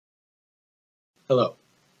Hello,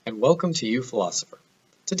 and welcome to uPhilosopher.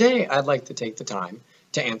 Today, I'd like to take the time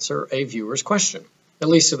to answer a viewer's question, at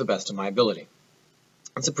least to the best of my ability.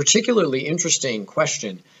 It's a particularly interesting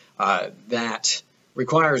question that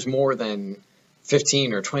requires more than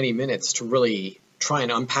 15 or 20 minutes to really try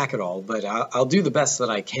and unpack it all, but I'll do the best that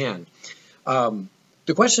I can.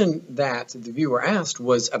 The question that the viewer asked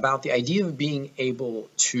was about the idea of being able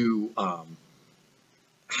to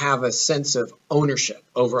have a sense of ownership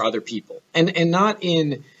over other people, and not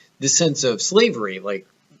in the sense of slavery, like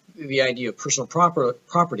the idea of personal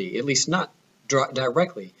property, at least not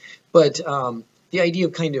directly, but the idea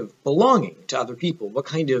of kind of belonging to other people. What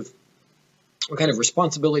kind of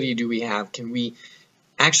responsibility do we have? Can we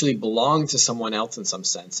actually belong to someone else in some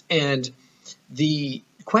sense? And the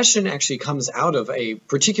question actually comes out of a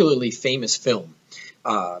particularly famous film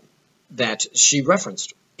that she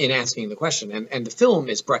referenced in asking the question. And the film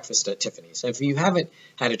is Breakfast at Tiffany's. If you haven't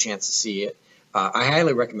had a chance to see it, I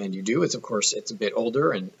highly recommend you do. It's a bit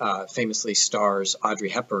older and famously stars Audrey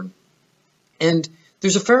Hepburn. And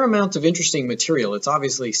there's a fair amount of interesting material. It's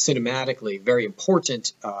obviously cinematically very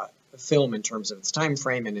important film in terms of its time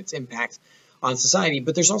frame and its impact on society,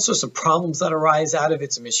 but there's also some problems that arise out of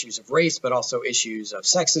it, some issues of race, but also issues of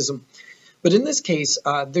sexism. But in this case,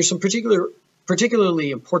 there's some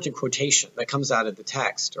particularly important quotation that comes out of the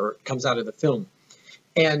text or comes out of the film.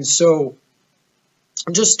 And so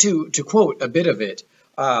just to quote a bit of it,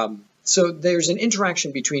 so there's an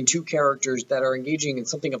interaction between two characters that are engaging in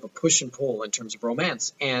something of a push and pull in terms of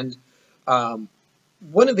romance. And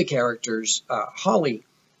one of the characters, Holly,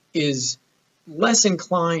 is less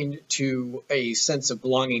inclined to a sense of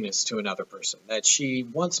belongingness to another person, that she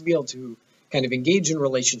wants to be able to kind of engage in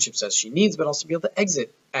relationships as she needs, but also be able to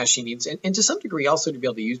exit as she needs, and to some degree also to be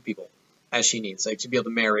able to use people as she needs, like to be able to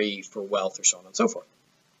marry for wealth or so on and so forth.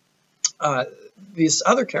 This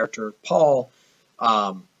other character, Paul,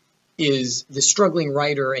 is the struggling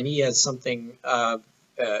writer, and he has something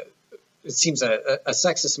it seems a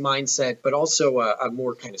sexist mindset, but also a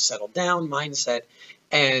more kind of settled down mindset,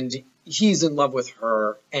 and he's in love with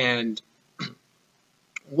her and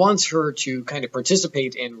wants her to kind of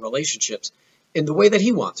participate in relationships in the way that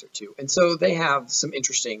he wants her to. And so they have some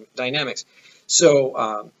interesting dynamics.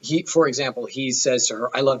 So for example, he says to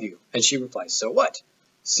her, "I love you." And she replies, "So what?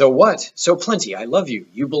 So what? So plenty. I love you.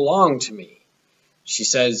 You belong to me." She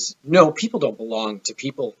says, "No, people don't belong to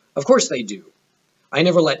people. Of course they do. I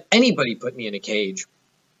never let anybody put me in a cage."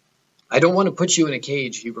 "I don't want to put you in a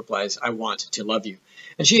cage," he replies. "I want to love you."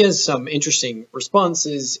 And she has some interesting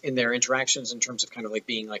responses in their interactions in terms of kind of like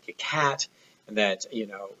being like a cat, and that,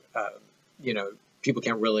 people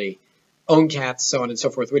can't really own cats, so on and so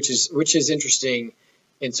forth, which is interesting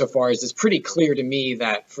insofar as it's pretty clear to me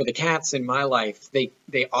that for the cats in my life, they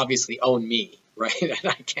obviously own me, right? And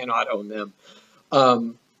I cannot own them.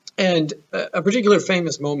 And a particular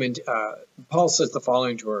famous moment, Paul says the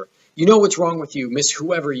following to her: "You know what's wrong with you, Miss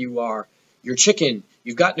Whoever you are. You're chicken.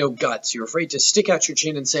 You've got no guts. You're afraid to stick out your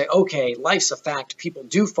chin and say, okay, life's a fact. People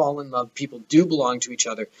do fall in love. People do belong to each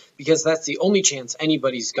other, because that's the only chance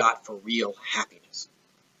anybody's got for real happiness."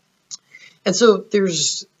 And so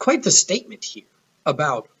there's quite the statement here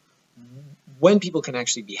about when people can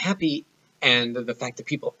actually be happy, and the fact that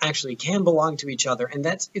people actually can belong to each other. And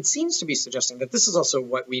it seems to be suggesting that this is also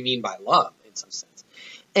what we mean by love in some sense.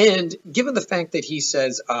 And given the fact that he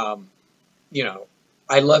says,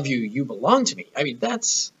 "I love you, you belong to me," that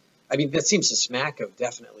seems to smack of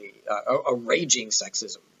definitely a raging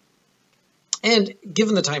sexism. And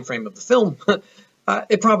given the time frame of the film,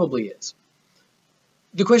 it probably is.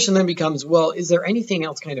 The question then becomes, well, is there anything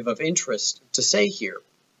else kind of interest to say here?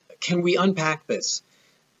 Can we unpack this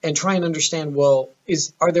and try and understand, well,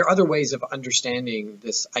 are there other ways of understanding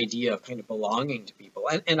this idea of kind of belonging to people?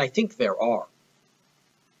 And I think there are.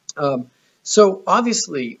 So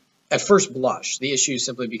obviously, at first blush, the issue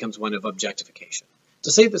simply becomes one of objectification.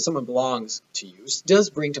 To say that someone belongs to you does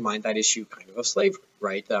bring to mind that issue kind of slavery,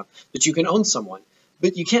 right? That you can own someone,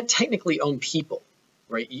 but you can't technically own people,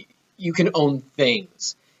 right? You can own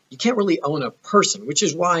things. You can't really own a person, which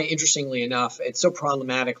is why, interestingly enough, it's so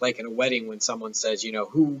problematic, like in a wedding, when someone says,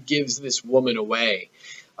 "Who gives this woman away?"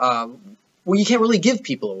 Well, you can't really give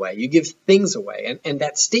people away. You give things away. And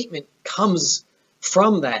that statement comes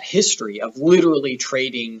from that history of literally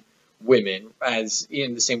trading women, as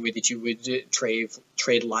in the same way that you would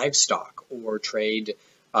trade livestock or trade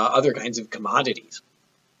other kinds of commodities.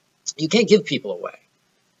 You can't give people away.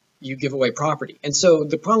 You give away property. And so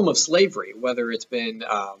the problem of slavery, whether it's been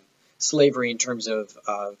slavery in terms of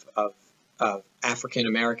African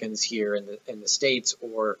Americans here in the States,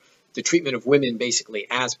 or the treatment of women basically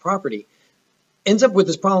as property, ends up with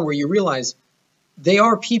this problem where you realize they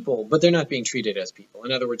are people, but they're not being treated as people.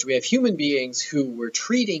 In other words, we have human beings who we're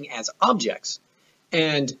treating as objects.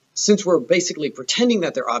 And since we're basically pretending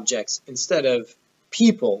that they're objects instead of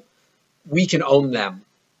people, we can own them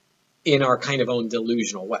in our kind of own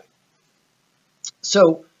delusional way.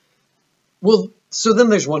 So, so then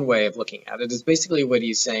there's one way of looking at it. Is basically what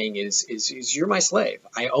he's saying is you're my slave.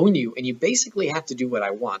 I own you, and you basically have to do what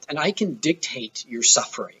I want, and I can dictate your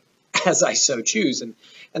suffering as I so choose, and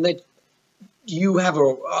that you have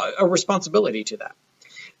a responsibility to that.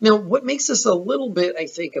 Now, what makes this a little bit, I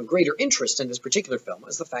think, of greater interest in this particular film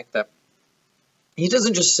is the fact that he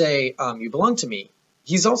doesn't just say, you belong to me.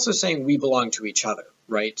 He's also saying we belong to each other,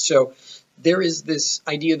 right? So there is this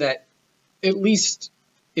idea that, at least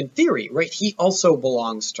in theory, right, he also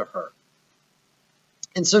belongs to her.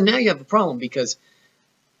 And so now you have a problem because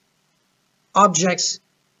objects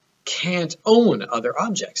can't own other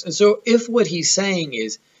objects. And so if what he's saying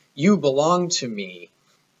is, you belong to me,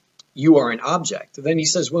 you are an object, then he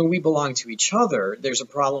says when we belong to each other, there's a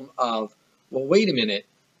problem of, well, wait a minute,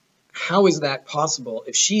 how is that possible?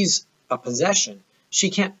 If she's a possession, she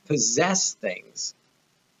can't possess things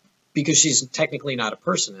because she's technically not a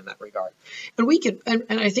person in that regard. And we could, and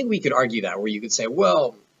I think we could argue that, where you could say,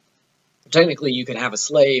 well, technically you could have a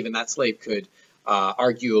slave, and that slave could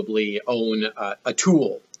arguably own a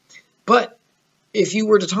tool. But if you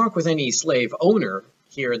were to talk with any slave owner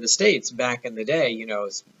here in the States back in the day, you know,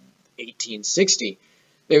 1860,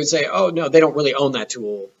 they would say, oh, no, they don't really own that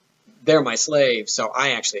tool. They're my slave, so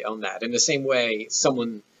I actually own that. In the same way,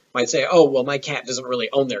 someone might say, oh, well, my cat doesn't really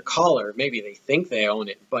own their collar. Maybe they think they own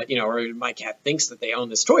it, but, you know, or my cat thinks that they own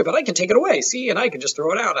this toy, but I can take it away, see, and I can just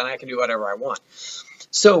throw it out, and I can do whatever I want.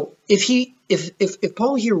 So if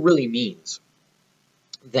Paul here really means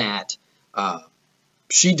that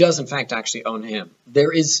she does, in fact, actually own him,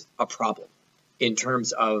 there is a problem in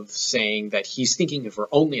terms of saying that he's thinking of her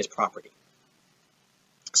only as property.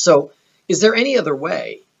 So is there any other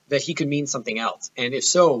way that he could mean something else? And if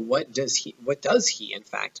so, what does he in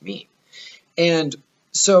fact mean? And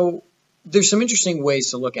so there's some interesting ways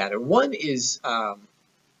to look at it. One is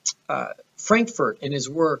Frankfurt, in his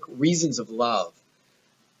work Reasons of Love,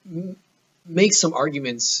 makes some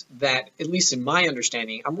arguments that, at least in my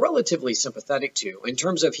understanding, I'm relatively sympathetic to, in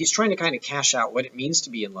terms of he's trying to kind of cash out what it means to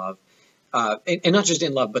be in love, and not just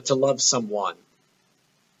in love, but to love someone.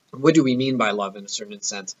 What do we mean by love in a certain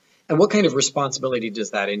sense? And what kind of responsibility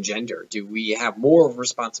does that engender? Do we have more of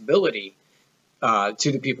responsibility to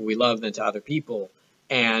the people we love than to other people?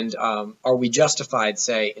 And are we justified,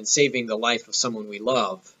 say, in saving the life of someone we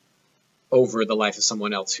love over the life of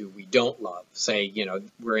someone else who we don't love? Say, you know,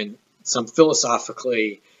 we're in some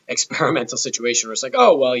philosophically experimental situation where it's like,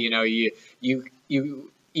 oh, well, you know,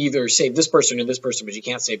 you either save this person or this person, but you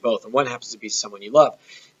can't save both, and one happens to be someone you love.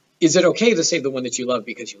 Is it okay to save the one that you love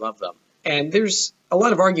because you love them? And there's a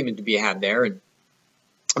lot of argument to be had there, and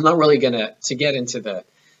I'm not really going to get into the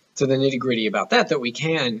nitty-gritty about that we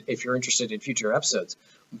can if you're interested in future episodes.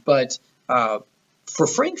 But for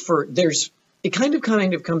Frankfurt, it kind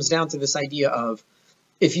of comes down to this idea of,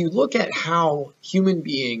 if you look at how human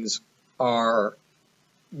beings are,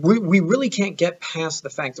 we really can't get past the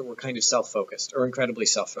fact that we're kind of self-focused, or incredibly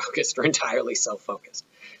self-focused, or entirely self-focused.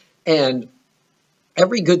 And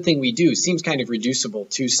every good thing we do seems kind of reducible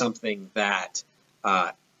to something that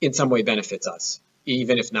in some way benefits us,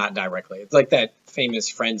 even if not directly. It's like that famous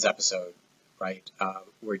Friends episode, right,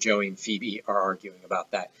 where Joey and Phoebe are arguing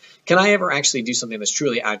about that. Can I ever actually do something that's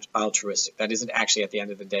truly altruistic, that isn't actually, at the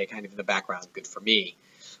end of the day, kind of in the background, good for me?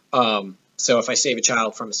 So if I save a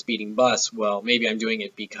child from a speeding bus, well, maybe I'm doing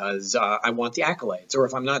it because I want the accolades. Or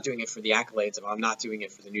if I'm not doing it for the accolades, if I'm not doing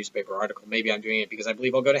it for the newspaper article, maybe I'm doing it because I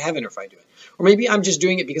believe I'll go to heaven if I do it. Or maybe I'm just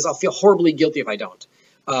doing it because I'll feel horribly guilty if I don't.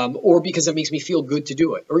 Or because it makes me feel good to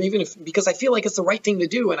do it. Or even because I feel like it's the right thing to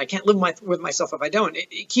do and I can't live with myself if I don't.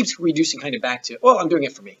 It keeps reducing kind of back to, well, I'm doing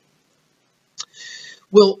it for me.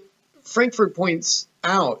 Well, Frankfurt points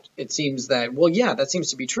out, it seems that, well, yeah, that seems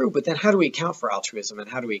to be true, but then how do we account for altruism and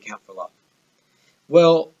how do we account for love?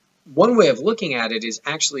 Well, one way of looking at it is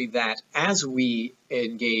actually that as we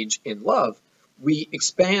engage in love, we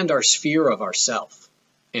expand our sphere of ourself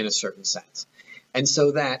in a certain sense. And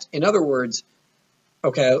so that, in other words,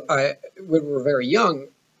 okay, when we're very young,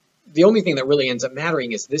 the only thing that really ends up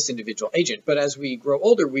mattering is this individual agent. But as we grow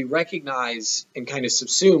older, we recognize and kind of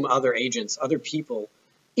subsume other agents, other people,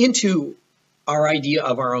 into our idea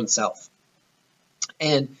of our own self.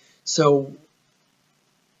 And so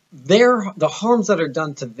the harms that are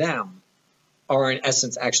done to them are in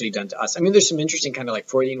essence actually done to us. I mean, there's some interesting kind of like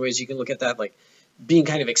Freudian ways you can look at that. Like being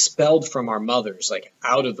kind of expelled from our mothers, like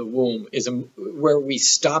out of the womb, is where we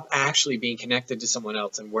stop actually being connected to someone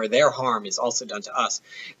else and where their harm is also done to us.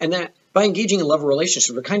 And that by engaging in love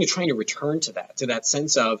relationships, we're kind of trying to return to that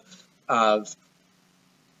sense of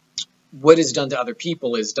what is done to other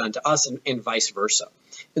people is done to us, and vice versa.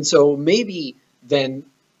 And so maybe then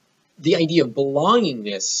the idea of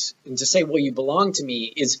belongingness, and to say, well, you belong to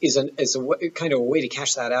me, is a kind of a way to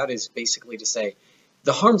cash that out, is basically to say,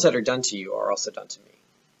 the harms that are done to you are also done to me,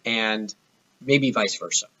 and maybe vice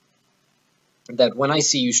versa. That when I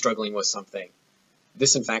see you struggling with something,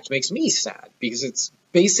 this in fact makes me sad, because it's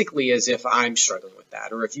basically as if I'm struggling with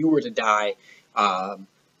that. Or if you were to die,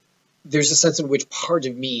 there's a sense in which part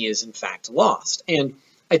of me is in fact lost. And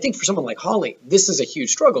I think for someone like Holly, this is a huge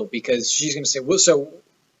struggle, because she's going to say, well, so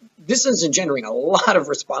this is engendering a lot of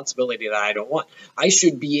responsibility that I don't want. I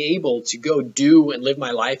should be able to go do and live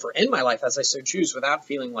my life, or end my life as I so choose, without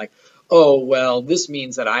feeling like, oh, well, this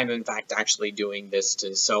means that I'm in fact actually doing this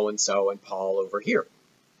to so-and-so and Paul over here.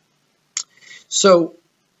 So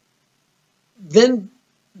then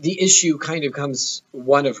the issue kind of comes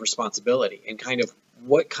one of responsibility, and kind of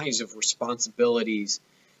what kinds of responsibilities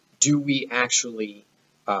do we actually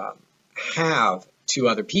have to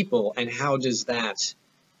other people, and how does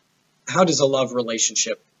a love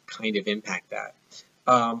relationship kind of impact that?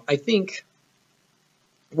 I think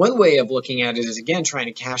one way of looking at it is, again, trying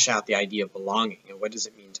to cash out the idea of belonging, and what does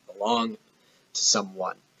it mean to belong to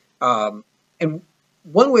someone. And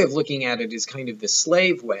one way of looking at it is kind of the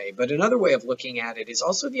slave way, but another way of looking at it is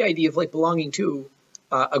also the idea of like belonging to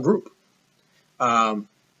a group. To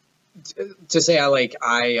say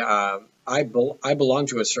I belong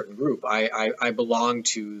to a certain group. I belong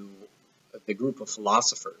to the group of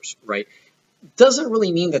philosophers, right? Doesn't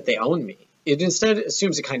really mean that they own me. It instead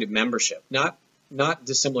assumes a kind of membership, not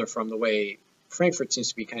dissimilar from the way Frankfurt seems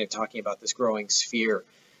to be kind of talking about this growing sphere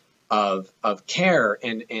of care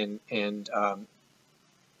and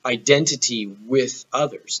identity with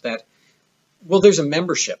others. That, well, there's a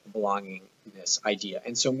membership belongingness idea,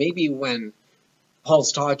 and so maybe when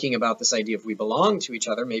Paul's talking about this idea of we belong to each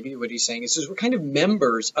other, maybe what he's saying is we're kind of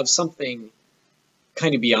members of something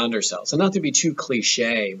kind of beyond ourselves. And not to be too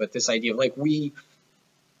cliche, but this idea of like we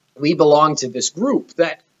belong to this group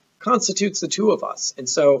that constitutes the two of us. And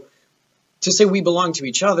so to say we belong to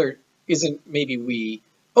each other isn't maybe we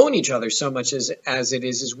own each other so much as it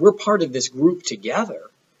is we're part of this group together.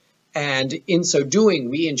 And in so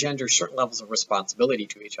doing, we engender certain levels of responsibility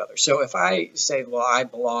to each other. So if I say, well, I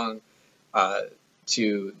belong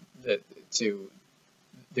to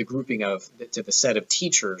the grouping of, to the set of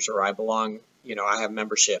teachers, or I belong, I have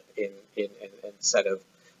membership in a set of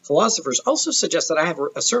philosophers, also suggests that I have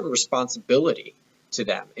a certain responsibility to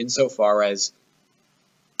them insofar as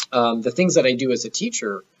the things that I do as a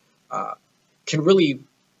teacher can really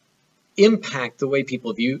impact the way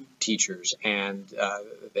people view teachers and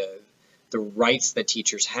the rights that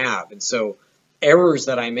teachers have. And so errors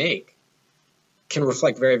that I make can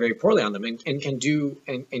reflect very, very poorly on them, and can do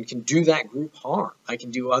that group harm. I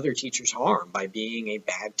can do other teachers harm by being a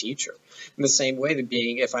bad teacher. In the same way that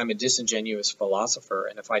if I'm a disingenuous philosopher,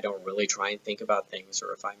 and if I don't really try and think about things,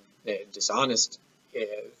 or if I'm dishonest,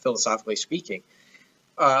 philosophically speaking,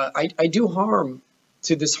 I do harm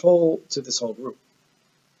to this whole group.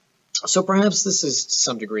 So perhaps this is to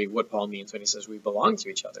some degree what Paul means when he says we belong to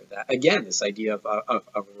each other. That, again, this idea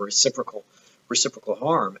of reciprocal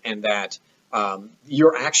harm, and that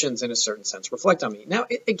your actions in a certain sense reflect on me. Now,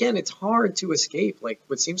 again, it's hard to escape like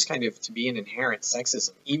what seems kind of to be an inherent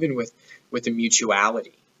sexism, even with the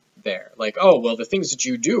mutuality there. Like, oh, well, the things that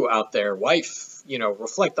you do out there, wife,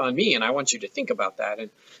 reflect on me, and I want you to think about that.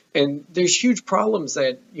 And there's huge problems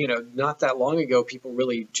that, not that long ago, people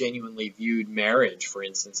really genuinely viewed marriage, for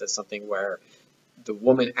instance, as something where the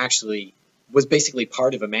woman actually was basically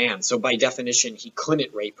part of a man. So by definition, he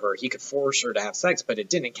couldn't rape her. He could force her to have sex, but it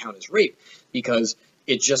didn't count as rape because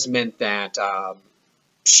it just meant that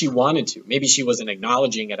she wanted to. Maybe she wasn't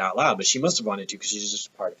acknowledging it out loud, but she must have wanted to because she's just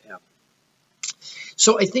a part of him.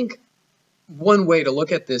 So I think one way to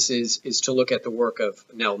look at this is to look at the work of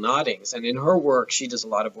Nell Noddings. And in her work, she does a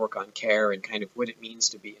lot of work on care and kind of what it means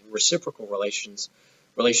to be in reciprocal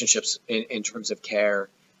relationships in terms of care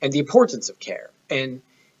and the importance of care. And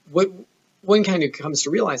what one kind of comes to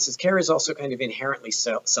realize is care is also kind of inherently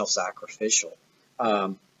self-sacrificial.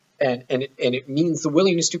 And it means the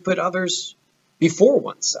willingness to put others before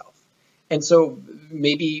oneself. And so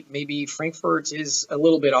maybe Frankfurt is a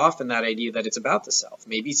little bit off in that idea that it's about the self.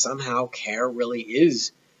 Maybe somehow care really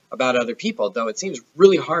is about other people, though it seems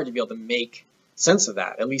really hard to be able to make sense of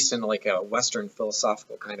that, at least in like a Western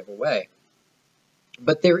philosophical kind of a way.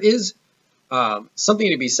 But there is something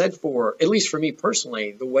to be said for, at least for me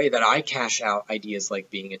personally, the way that I cash out ideas like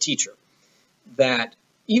being a teacher. That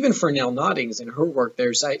even for Nell Noddings in her work,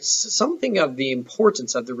 there's something of the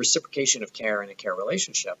importance of the reciprocation of care in a care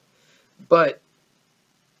relationship. But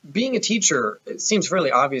being a teacher, it seems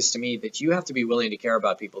fairly obvious to me that you have to be willing to care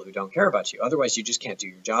about people who don't care about you. Otherwise, you just can't do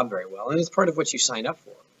your job very well. And it's part of what you sign up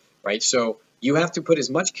for, right? So you have to put as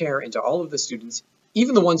much care into all of the students,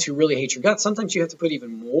 even the ones who really hate your guts. Sometimes you have to put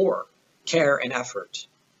even more care and effort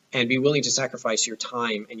and be willing to sacrifice your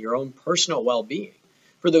time and your own personal well-being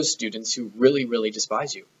for those students who really, really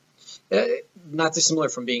despise you. Not dissimilar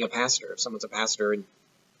from being a pastor. If someone's a pastor and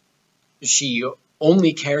she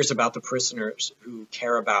only cares about the prisoners who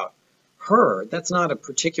care about her, that's not a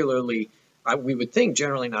particularly, we would think,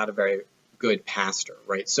 generally not a very good pastor,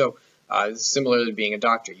 right? So similar to being a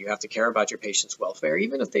doctor, you have to care about your patient's welfare,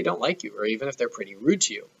 even if they don't like you or even if they're pretty rude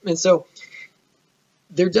to you. And so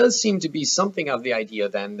there does seem to be something of the idea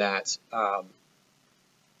then that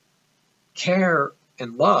care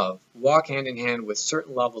and love walk hand in hand with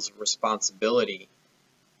certain levels of responsibility,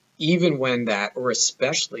 even when that, or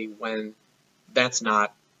especially when that's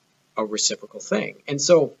not a reciprocal thing. And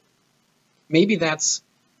so maybe that's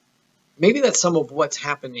some of what's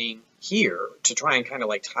happening here, to try and kind of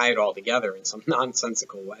like tie it all together in some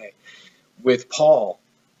nonsensical way with Paul,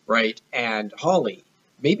 right, and Holly.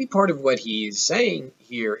 Maybe part of what he's saying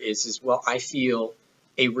here is well, I feel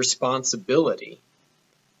a responsibility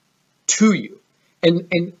to you,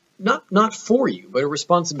 and not for you, but a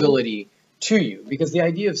responsibility to you, because the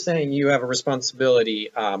idea of saying you have a responsibility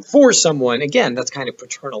for someone, again, that's kind of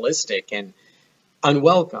paternalistic and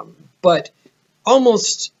unwelcome, but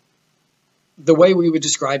almost the way we would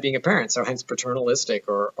describe being a parent, so hence paternalistic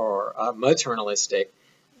or maternalistic,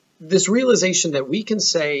 this realization that we can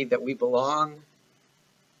say that we belong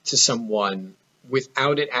to someone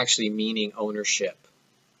without it actually meaning ownership,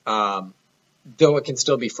 though it can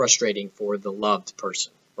still be frustrating for the loved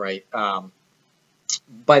person, right?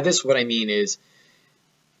 By this, what I mean is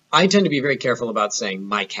I tend to be very careful about saying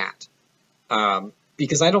my cat,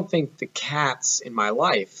 because I don't think the cats in my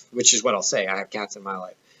life, which is what I'll say, I have cats in my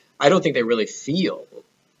life, I don't think they really feel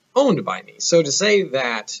owned by me. So to say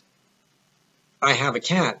that I have a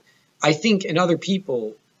cat, I think in other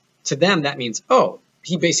people, to them, that means, oh,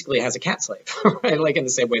 he basically has a cat slave, right? Like in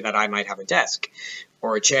the same way that I might have a desk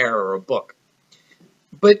or a chair or a book.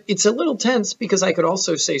 But it's a little tense because I could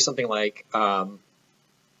also say something like,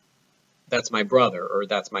 that's my brother, or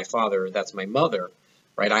that's my father, or that's my mother,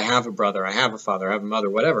 right? I have a brother, I have a father, I have a mother,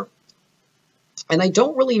 whatever. And I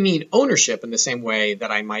don't really mean ownership in the same way that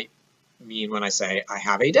I might mean when I say I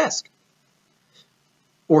have a desk,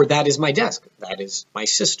 or that is my desk, that is my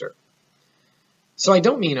sister. So I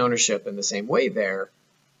don't mean ownership in the same way there.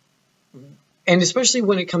 And especially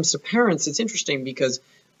when it comes to parents, it's interesting because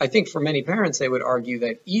I think for many parents, they would argue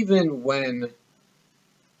that even when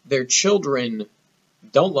their children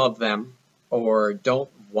don't love them or don't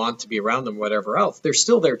want to be around them, whatever else, they're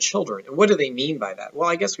still their children. And what do they mean by that? Well,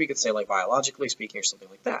 I guess we could say like biologically speaking or something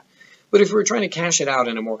like that. But if we're trying to cash it out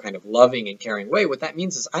in a more kind of loving and caring way, what that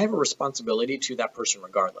means is I have a responsibility to that person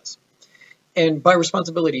regardless. And by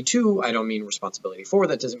responsibility to, I don't mean responsibility for.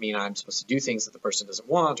 That doesn't mean I'm supposed to do things that the person doesn't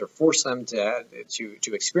want or force them to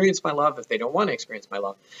experience my love if they don't want to experience my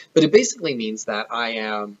love. But it basically means that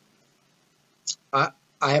I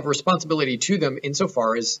have responsibility to them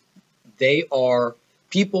insofar as they are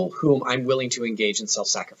people whom I'm willing to engage in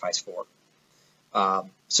self-sacrifice for.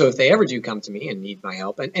 So if they ever do come to me and need my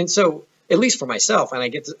help, and so at least for myself, and I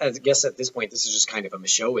guess at this point this is just kind of a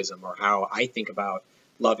Michaudism or how I think about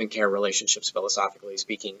love and care relationships philosophically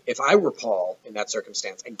speaking. If I were Paul in that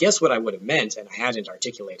circumstance, I guess what I would have meant, and I hadn't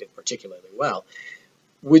articulated particularly well,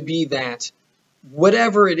 would be that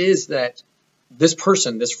whatever it is that this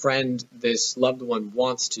person, this friend, this loved one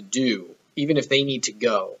wants to do, even if they need to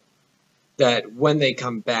go, that when they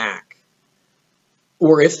come back,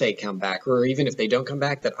 or if they come back, or even if they don't come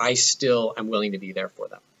back, that I still am willing to be there for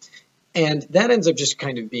them. And that ends up just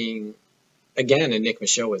kind of being, again, a Nick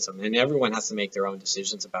Michaudism, and everyone has to make their own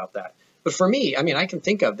decisions about that. But for me, I mean, I can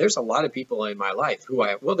think of, there's a lot of people in my life who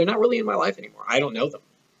they're not really in my life anymore. I don't know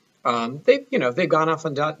them. They've gone off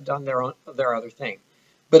and done their other thing.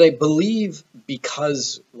 But I believe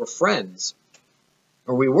because we're friends,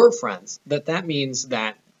 or we were friends, that means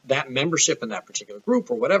that membership in that particular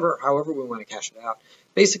group or whatever, however we want to cash it out,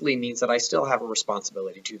 basically means that I still have a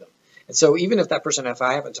responsibility to them. And so even if that person, if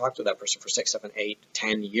I haven't talked to that person for 6, 7, 8,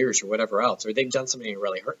 10 years or whatever else, or they've done something to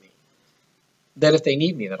really hurt me, that if they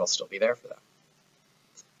need me, that I'll still be there for them.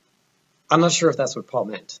 I'm not sure if that's what Paul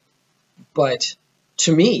meant, but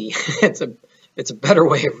to me, it's it's a better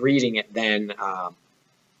way of reading it than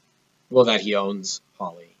well, that he owns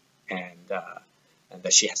Holly and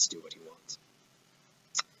that she has to do what he wants.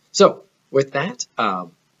 So with that, I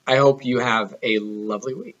hope you have a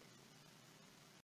lovely week.